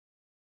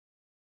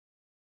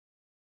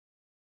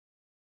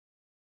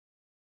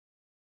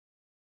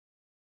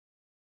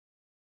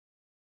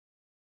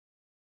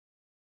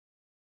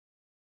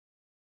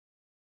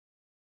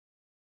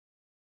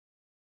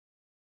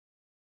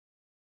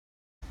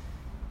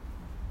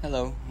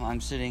Hello,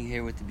 I'm sitting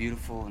here with the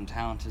beautiful and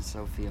talented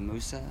Sophia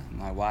Musa,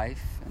 my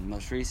wife, and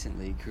most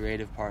recently,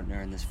 creative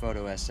partner in this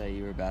photo essay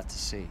you're about to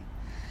see.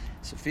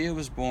 Sophia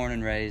was born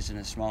and raised in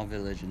a small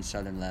village in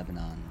southern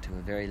Lebanon to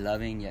a very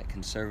loving yet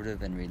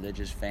conservative and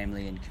religious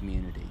family and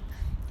community,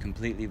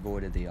 completely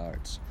void of the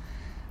arts.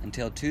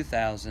 Until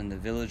 2000, the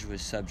village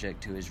was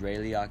subject to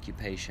Israeli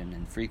occupation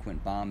and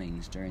frequent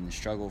bombings during the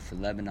struggle for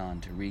Lebanon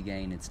to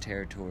regain its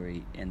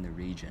territory in the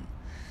region.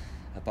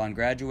 Upon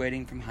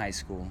graduating from high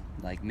school,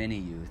 like many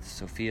youth,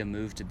 Sophia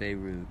moved to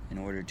Beirut in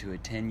order to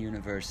attend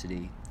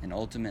university and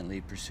ultimately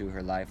pursue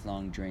her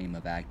lifelong dream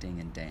of acting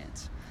and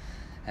dance.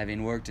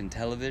 Having worked in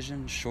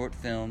television, short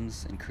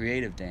films, and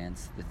creative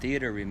dance, the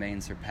theater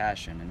remains her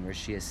passion and where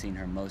she has seen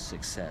her most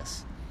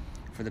success.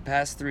 For the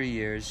past 3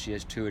 years, she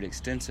has toured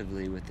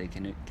extensively with a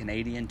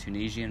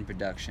Canadian-Tunisian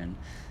production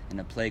in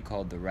a play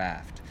called The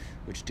Raft,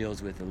 which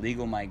deals with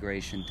illegal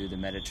migration through the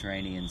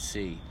Mediterranean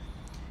Sea.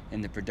 In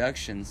the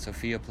production,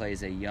 Sophia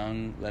plays a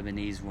young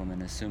Lebanese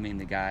woman assuming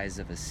the guise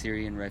of a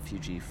Syrian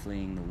refugee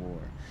fleeing the war,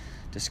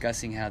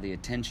 discussing how the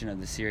attention of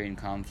the Syrian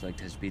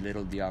conflict has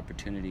belittled the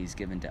opportunities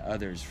given to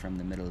others from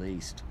the Middle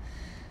East.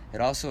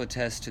 It also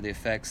attests to the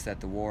effects that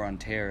the war on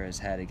terror has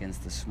had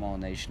against the small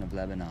nation of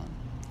Lebanon.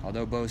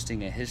 Although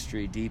boasting a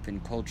history deep in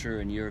culture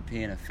and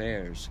European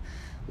affairs,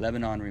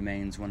 Lebanon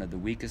remains one of the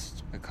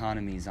weakest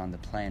economies on the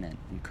planet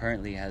and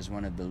currently has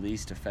one of the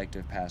least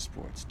effective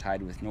passports,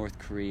 tied with North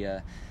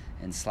Korea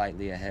and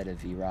slightly ahead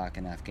of Iraq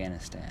and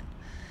Afghanistan.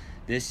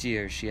 This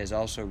year, she has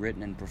also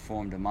written and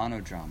performed a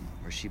monodrama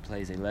where she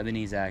plays a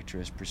Lebanese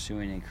actress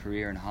pursuing a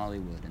career in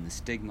Hollywood and the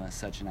stigma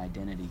such an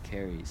identity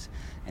carries,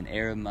 an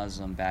Arab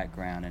Muslim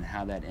background, and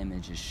how that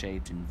image is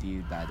shaped and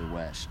viewed by the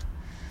West.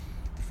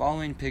 The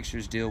following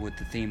pictures deal with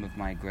the theme of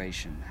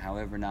migration,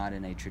 however not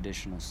in a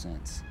traditional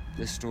sense.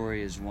 This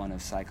story is one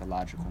of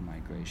psychological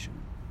migration,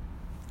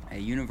 a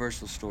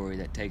universal story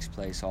that takes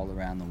place all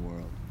around the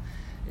world.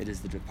 It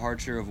is the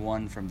departure of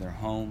one from their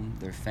home,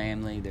 their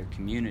family, their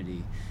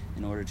community,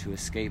 in order to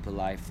escape a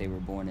life they were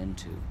born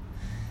into.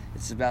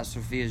 It's about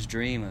Sophia's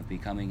dream of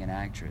becoming an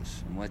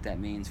actress and what that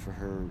means for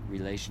her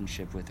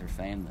relationship with her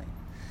family.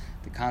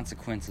 The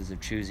consequences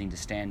of choosing to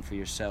stand for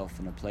yourself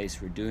in a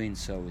place where doing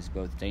so is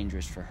both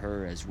dangerous for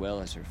her as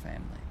well as her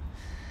family.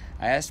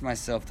 I asked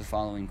myself the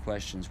following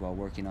questions while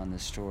working on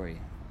this story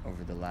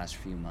over the last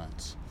few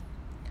months.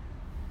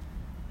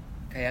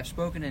 Okay, I've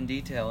spoken in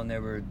detail, and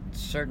there were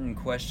certain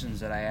questions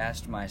that I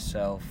asked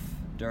myself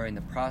during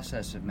the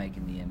process of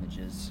making the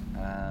images,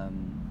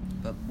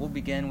 but we'll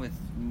begin with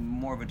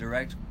more of a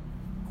direct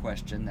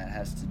question that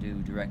has to do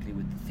directly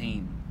with the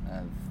theme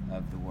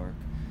of the work.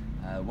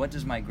 What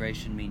does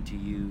migration mean to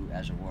you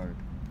as a word?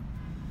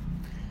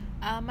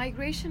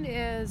 Migration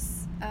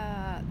is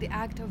the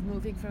act of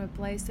moving from a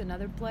place to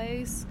another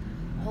place,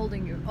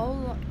 holding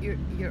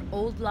your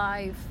old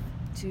life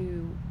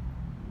to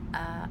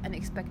an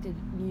expected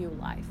new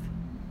life.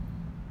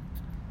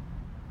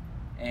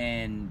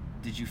 And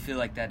did you feel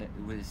like that it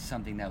was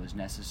something that was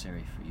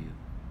necessary for you,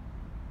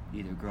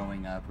 either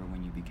growing up or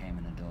when you became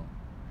an adult?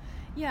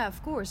 Yeah,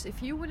 of course.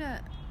 If you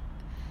wanna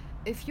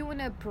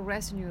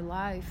progress in your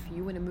life,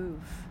 you wanna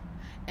move.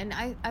 And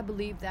I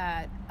believe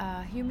that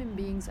human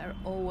beings are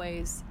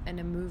always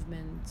in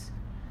movement.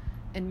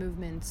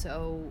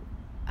 So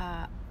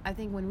I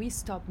think when we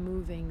stop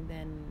moving,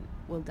 then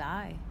we'll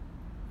die.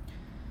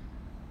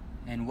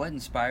 And what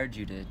inspired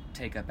you to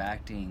take up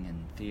acting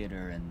and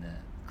theater and the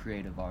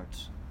creative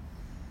arts?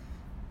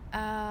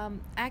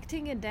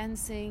 Acting and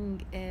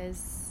dancing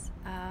is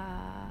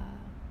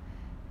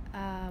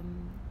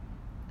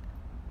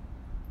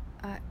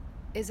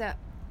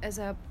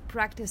a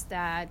practice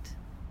that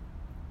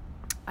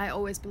I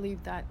always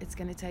believe that it's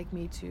going to take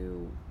me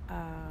to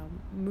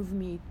move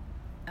me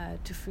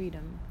to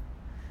freedom,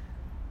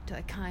 to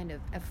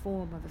a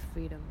form of a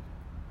freedom.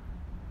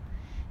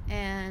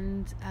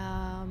 And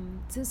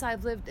since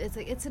I've lived,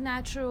 it's a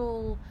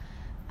natural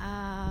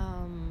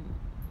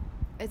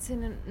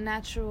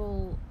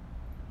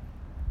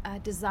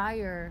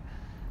desire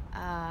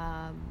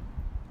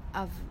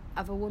of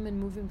a woman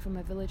moving from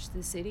a village to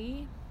the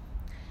city,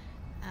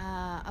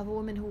 of a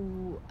woman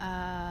who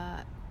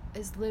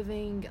is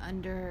living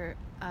under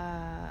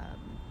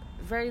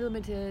very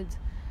limited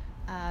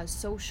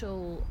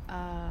social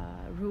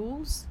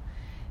rules,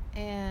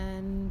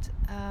 and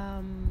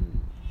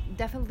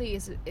definitely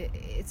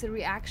it's a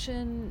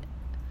reaction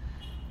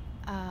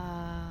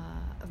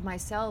of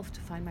myself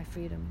to find my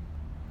freedom.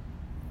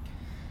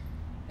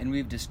 And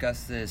we've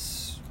discussed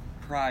this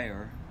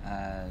prior,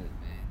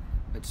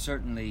 but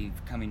certainly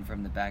coming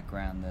from the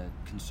background, the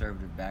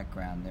conservative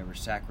background, there were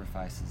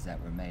sacrifices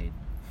that were made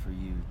for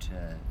you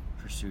to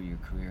pursue your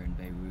career in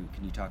Beirut.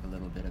 Can you talk a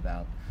little bit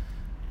about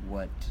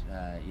what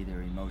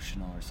either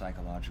emotional or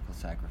psychological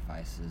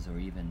sacrifices or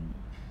even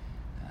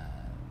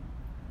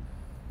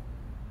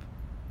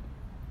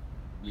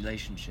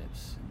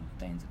relationships and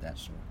things of that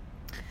sort?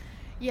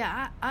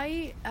 Yeah,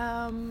 I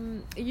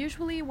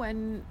usually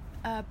when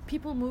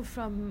people move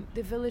from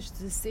the village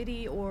to the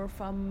city, or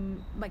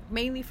from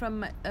mainly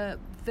from a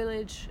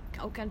village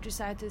or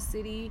countryside to the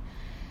city,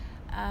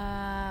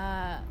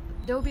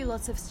 there will be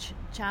lots of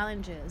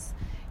challenges.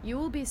 You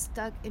will be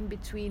stuck in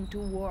between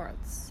two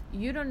worlds.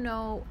 You don't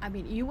know. I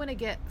mean, you want to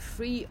get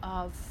free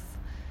of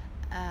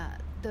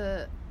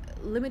the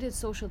limited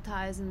social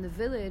ties in the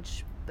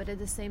village, but at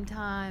the same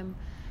time,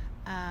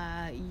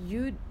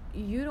 you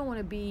don't want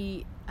to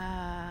be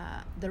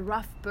the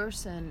rough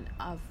person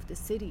of the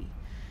city,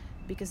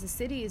 because the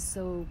city is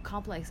so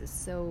complex, it's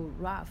so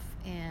rough,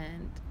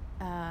 and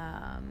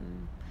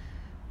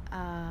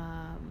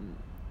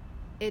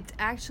it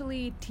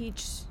actually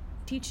teaches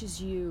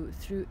you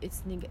through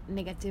its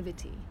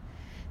negativity.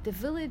 The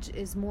village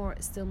is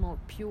still more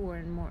pure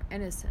and more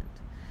innocent.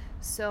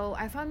 So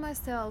I found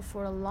myself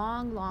for a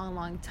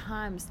long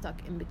time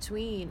stuck in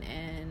between,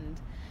 and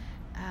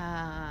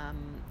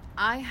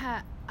I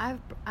have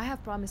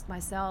promised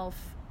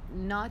myself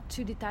not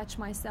to detach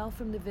myself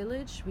from the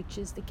village, which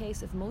is the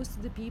case of most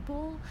of the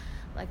people.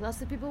 Like,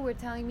 lots of people were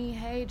telling me,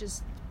 hey,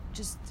 just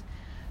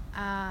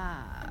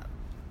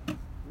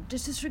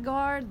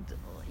disregard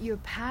your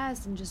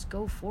past and just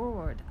go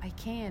forward. I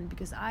can't,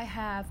 because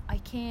I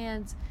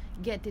can't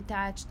get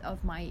detached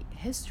of my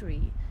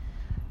history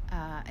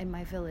in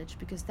my village,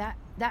 because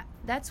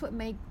that's what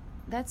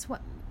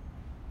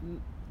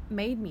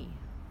made me.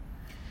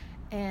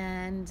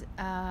 And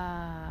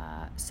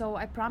so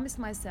I promised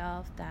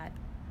myself that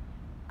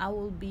I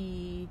will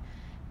be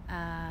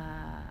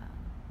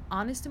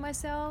honest to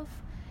myself,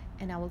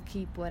 and I will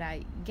keep what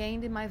I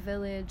gained in my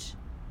village,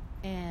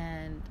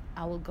 and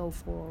I will go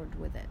forward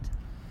with it.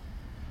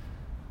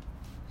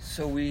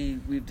 So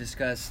we've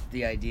discussed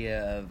the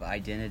idea of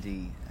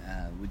identity.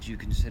 Would you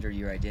consider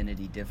your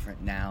identity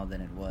different now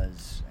than it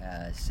was,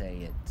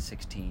 say, at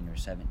 16 or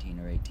 17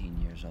 or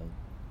 18 years old?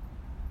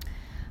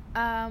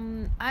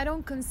 I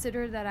don't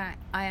consider that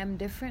I am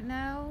different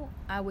now.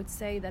 I would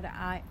say that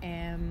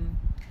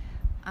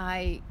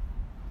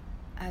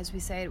as we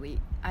said,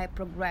 I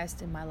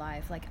progressed in my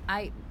life. Like,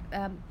 I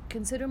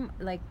consider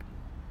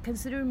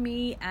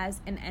me as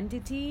an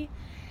entity,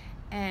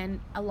 and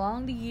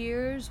along the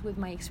years, with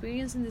my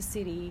experience in the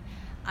city,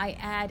 I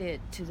added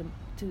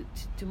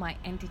to my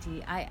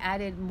entity. I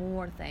added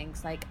more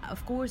things. Like,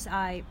 of course,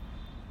 I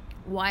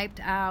wiped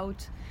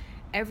out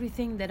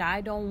everything that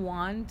I don't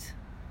want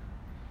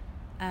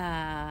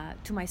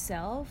to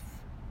myself,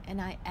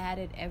 and I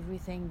added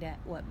everything that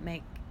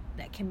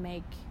can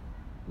make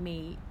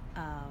me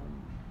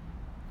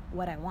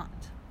what I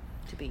want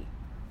to be.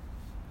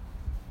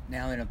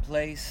 Now, in a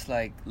place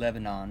like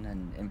Lebanon,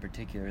 and in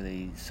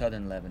particularly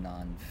southern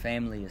Lebanon,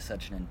 family is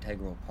such an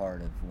integral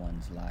part of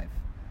one's life.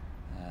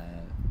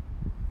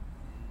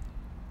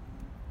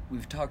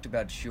 We've talked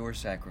about your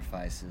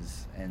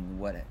sacrifices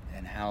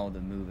and how the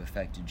move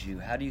affected you.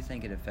 How do you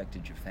think it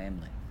affected your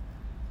family?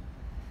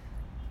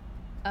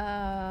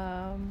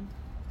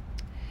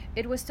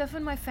 It was tough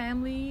on my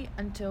family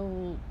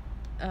until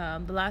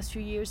the last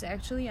few years.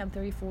 Actually, I'm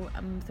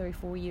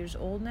 34 years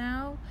old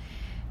now,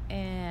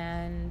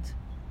 and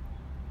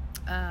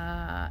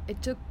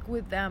it took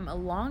with them a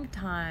long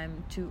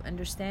time to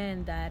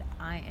understand that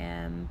I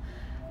am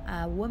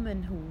a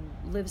woman who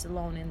lives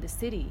alone in the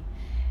city,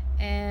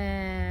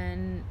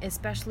 and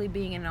especially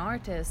being an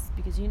artist,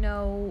 because in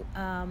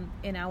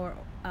our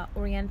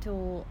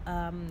Oriental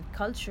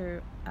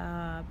culture,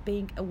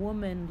 being a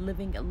woman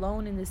living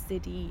alone in the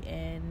city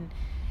and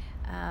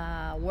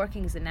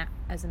working as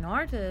an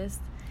artist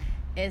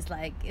is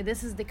like,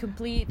 this is the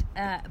complete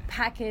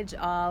package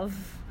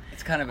of.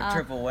 It's kind of a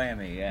triple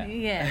whammy, yeah.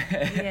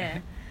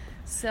 Yeah.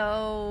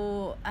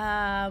 So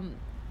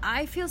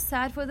I feel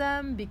sad for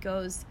them,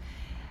 because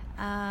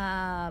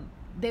they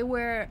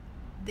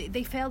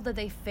felt that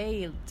they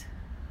failed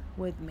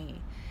with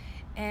me,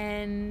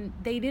 and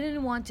they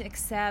didn't want to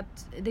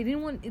accept. They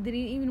didn't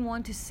even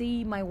want to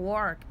see my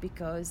work,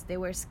 because they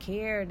were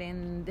scared,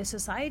 and the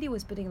society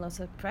was putting lots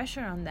of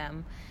pressure on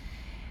them.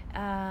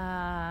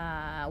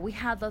 We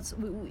had lots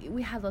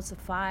of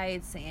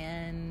fights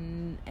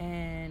and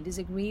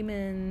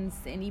disagreements,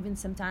 and even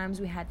sometimes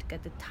we had to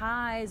cut the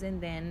ties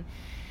and then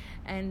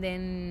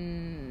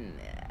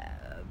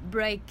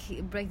break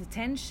the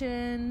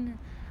tension.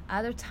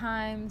 Other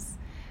times,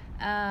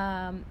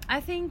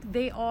 I think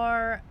they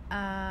are.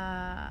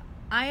 I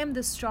am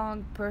the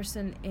strong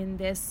person in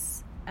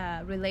this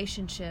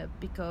relationship,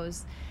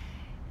 because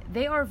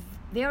they are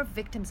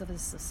victims of the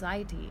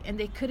society, and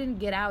they couldn't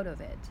get out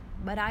of it.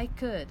 But I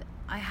could.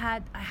 I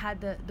had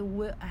the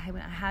will. I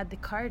had the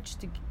courage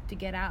to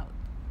get out,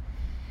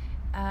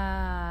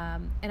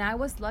 and I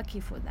was lucky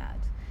for that.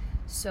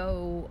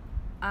 So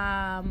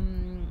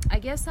I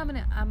guess I'm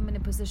in a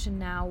position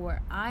now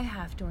where I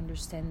have to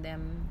understand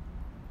them,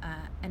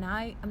 and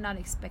I'm not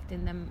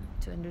expecting them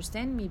to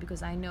understand me,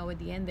 because I know at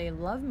the end they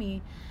love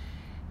me,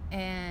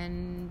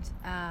 and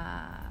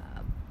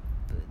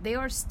they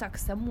are stuck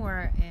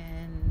somewhere,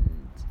 and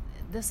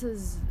this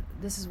is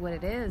what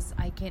it is.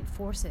 I can't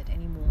force it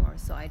anymore,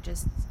 so I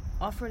just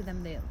offer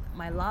them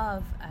my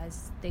love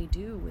as they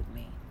do with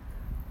me.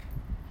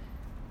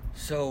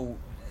 So,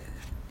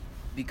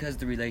 because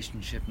the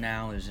relationship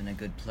now is in a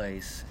good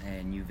place,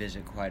 and you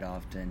visit quite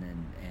often,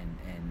 and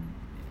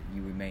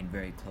you remain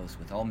very close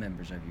with all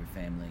members of your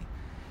family.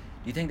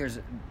 Do you think there's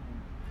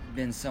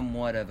been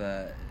somewhat of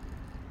a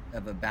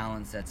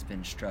balance that's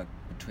been struck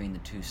between the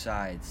two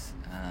sides?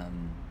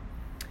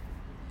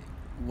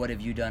 What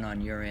have you done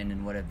on your end,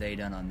 and what have they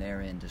done on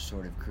their end to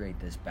sort of create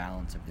this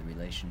balance of the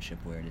relationship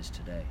where it is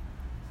today?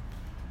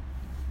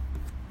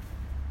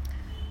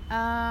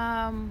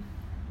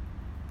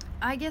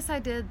 I guess I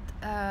did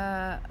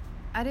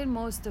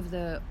most of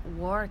the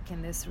work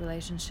in this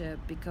relationship,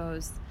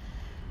 because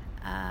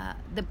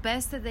the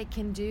best that they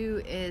can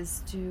do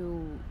is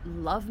to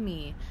love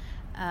me,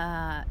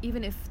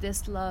 even if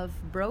this love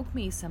broke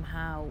me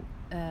somehow,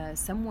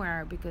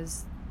 somewhere,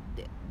 because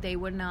they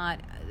were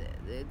not,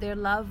 their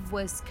love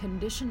was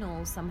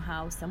conditional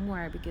somehow,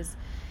 somewhere, because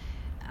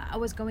I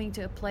was going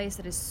to a place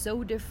that is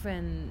so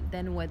different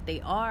than what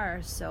they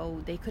are,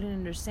 so they couldn't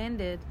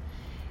understand it.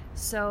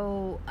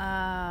 So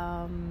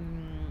I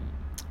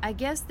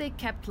guess they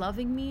kept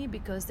loving me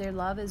because their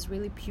love is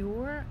really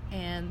pure,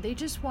 and they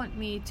just want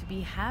me to be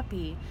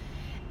happy.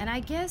 And I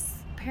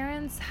guess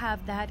parents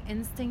have that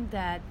instinct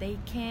that they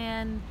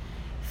can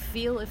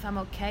feel if I'm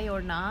okay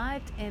or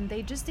not, and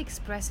they just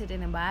express it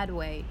in a bad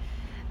way.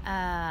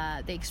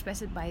 They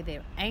express it by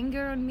their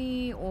anger on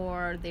me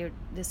or their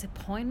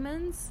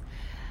disappointments.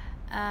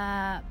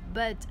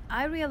 But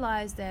I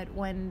realized that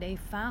when they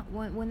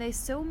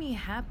saw me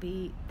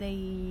happy,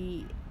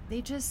 they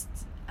just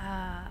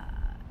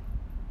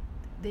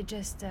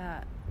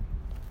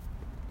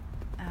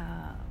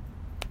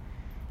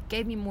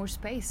gave me more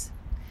space.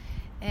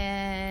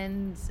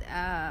 And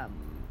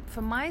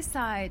from my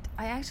side,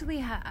 I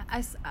actually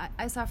I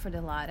suffered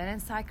a lot, and I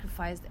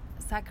sacrificed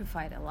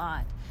a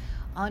lot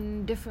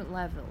on different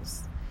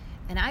levels,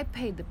 and I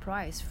paid the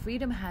price.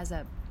 Freedom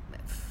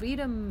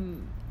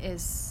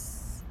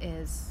is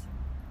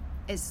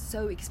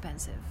so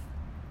expensive.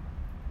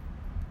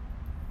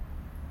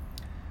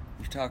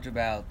 You've talked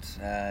about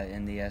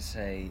in the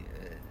essay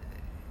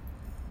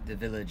the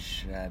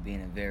village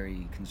being a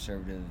very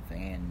conservative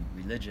and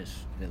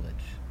religious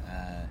village.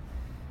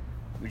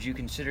 Would you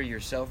consider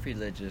yourself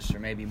religious, or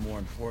maybe more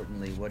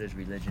importantly, what does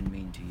religion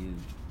mean to you?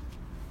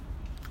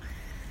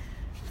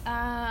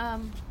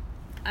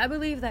 I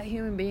believe that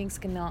human beings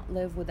cannot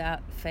live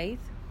without faith,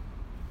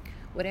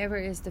 whatever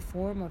is the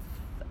form of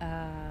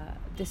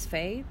this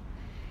faith.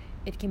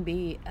 It can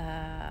be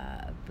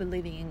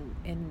believing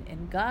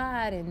in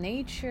God, in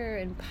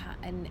nature,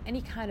 and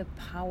any kind of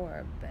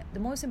power. But the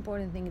most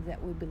important thing is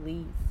that we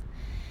believe.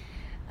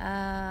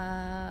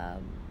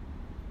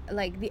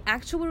 Like the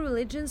actual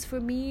religions for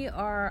me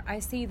I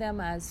see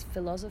them as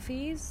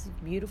philosophies,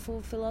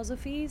 beautiful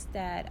philosophies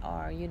that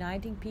are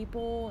uniting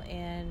people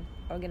and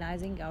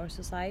organizing our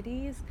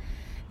societies,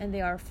 and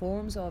they are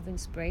forms of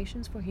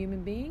inspirations for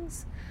human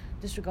beings,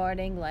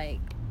 disregarding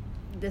like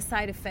the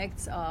side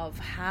effects of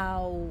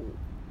how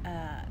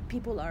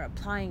people are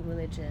applying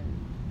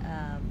religion,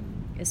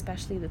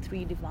 especially the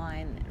three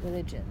divine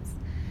religions.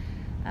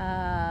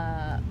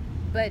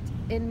 But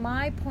in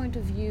my point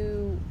of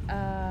view,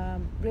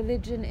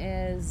 religion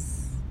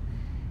is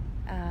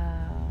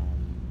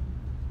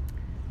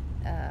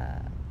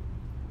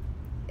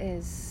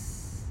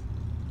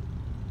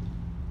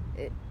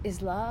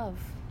love,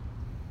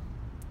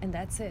 and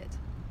that's it.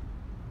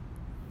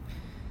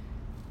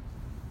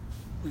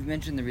 We've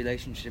mentioned the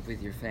relationship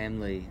with your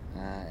family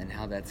and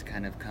how that's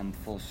kind of come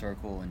full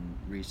circle in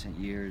recent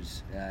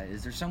years.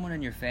 Is there someone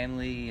in your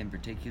family in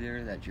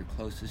particular that you're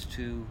closest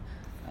to,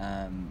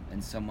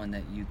 and someone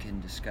that you can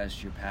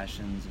discuss your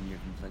passions and your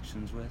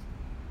conflictions with?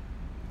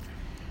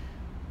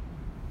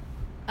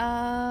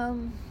 I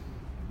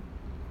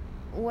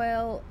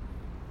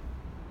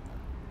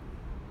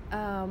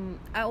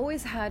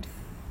always had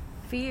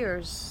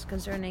fears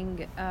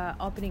concerning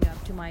opening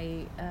up to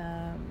my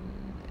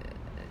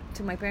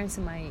parents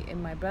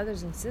and my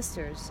brothers and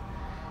sisters,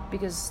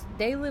 because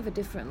they live a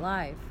different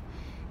life,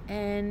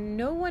 and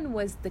no one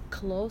was the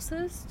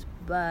closest,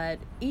 but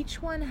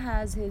each one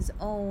has his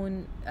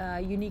own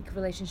unique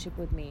relationship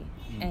with me,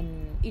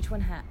 and each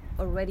one has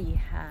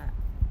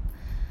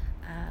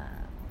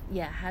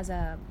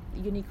a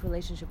unique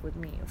relationship with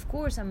me. Of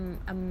course,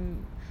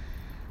 I'm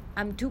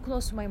too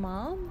close to my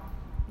mom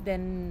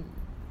than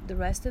the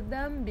rest of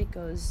them,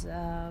 because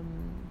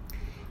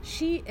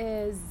she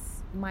is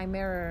my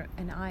mirror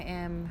and I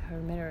am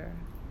her mirror,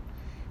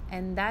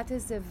 and that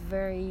is a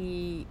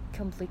very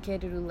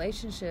complicated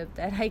relationship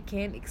that I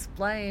can't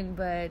explain,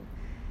 but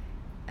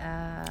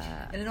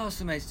and it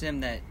also may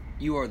stem that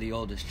you are the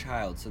oldest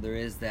child, so there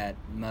is that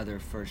mother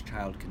first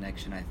child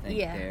connection, I think,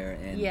 there.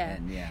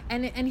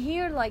 And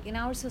here, like in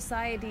our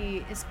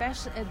society,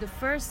 especially the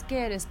first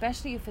kid,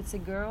 especially if it's a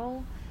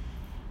girl,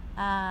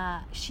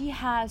 she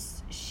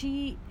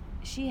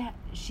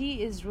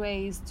is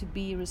raised to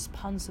be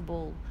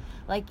responsible.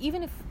 Like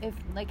even if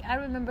like I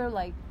remember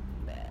like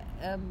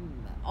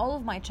all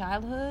of my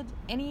childhood,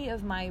 any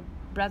of my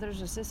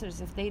brothers or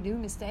sisters, if they do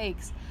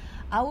mistakes,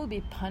 I will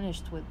be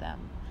punished with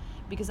them,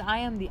 because I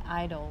am the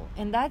idol,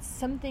 and that's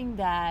something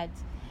that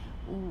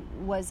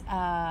was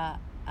a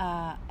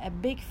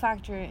big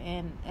factor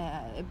in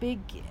a big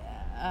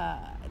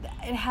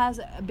it has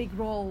a big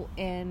role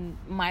in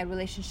my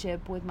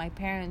relationship with my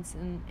parents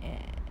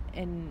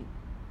and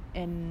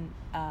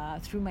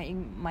through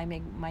my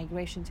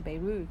migration to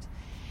Beirut,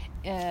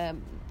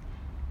 and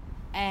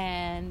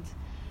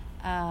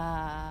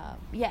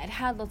it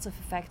had lots of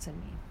effects on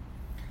me.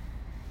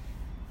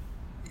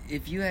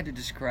 If you had to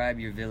describe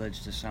your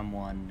village to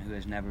someone who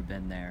has never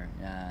been there,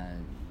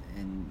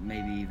 and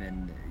maybe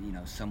even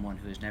someone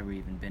who has never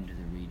even been to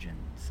the region,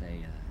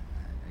 say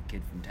a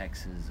kid from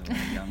Texas or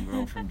a young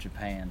girl from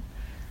Japan,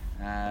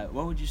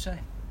 what would you say?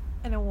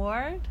 In a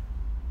word?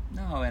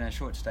 No, in a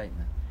short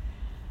statement.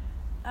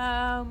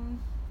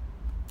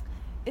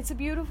 It's a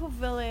beautiful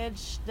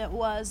village that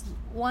was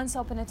once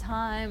upon a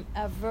time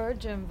a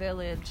virgin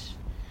village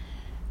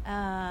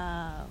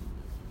that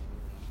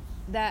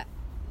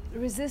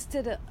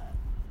resisted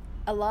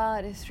a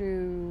lot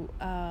through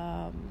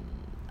a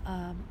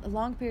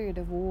long period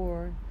of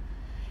war,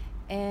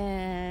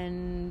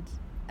 and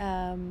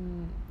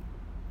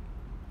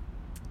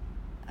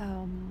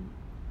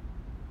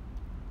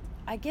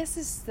I guess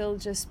it's still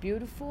just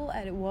beautiful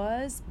as it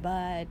was,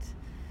 but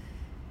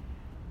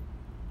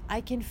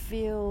I can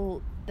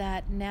feel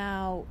that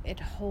now it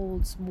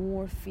holds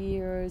more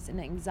fears and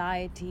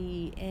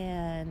anxiety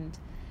and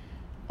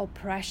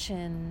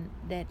oppression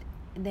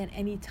than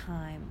any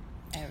time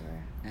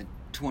ever. And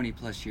 20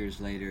 plus years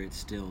later, it's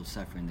still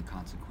suffering the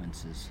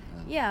consequences.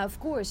 Of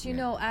course. You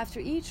know, after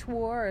each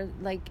war,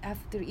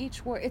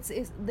 it's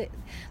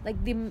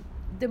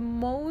the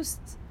most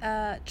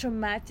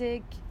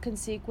traumatic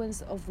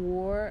consequence of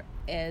war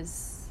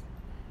is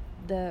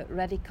the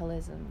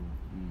radicalism.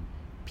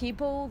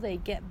 People, they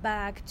get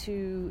back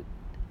to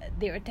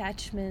their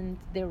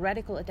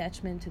radical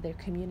attachment to their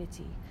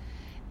community,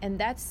 and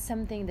that's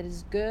something that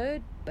is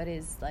good, but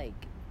is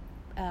like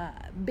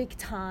big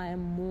time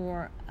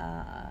more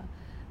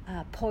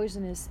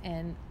poisonous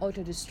and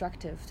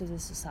autodestructive to the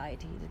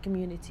society, the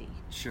community.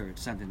 Sure,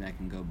 it's something that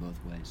can go both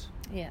ways.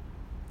 Yeah.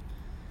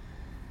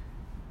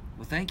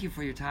 Well, thank you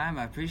for your time.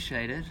 I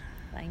appreciate it.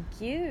 Thank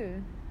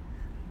you.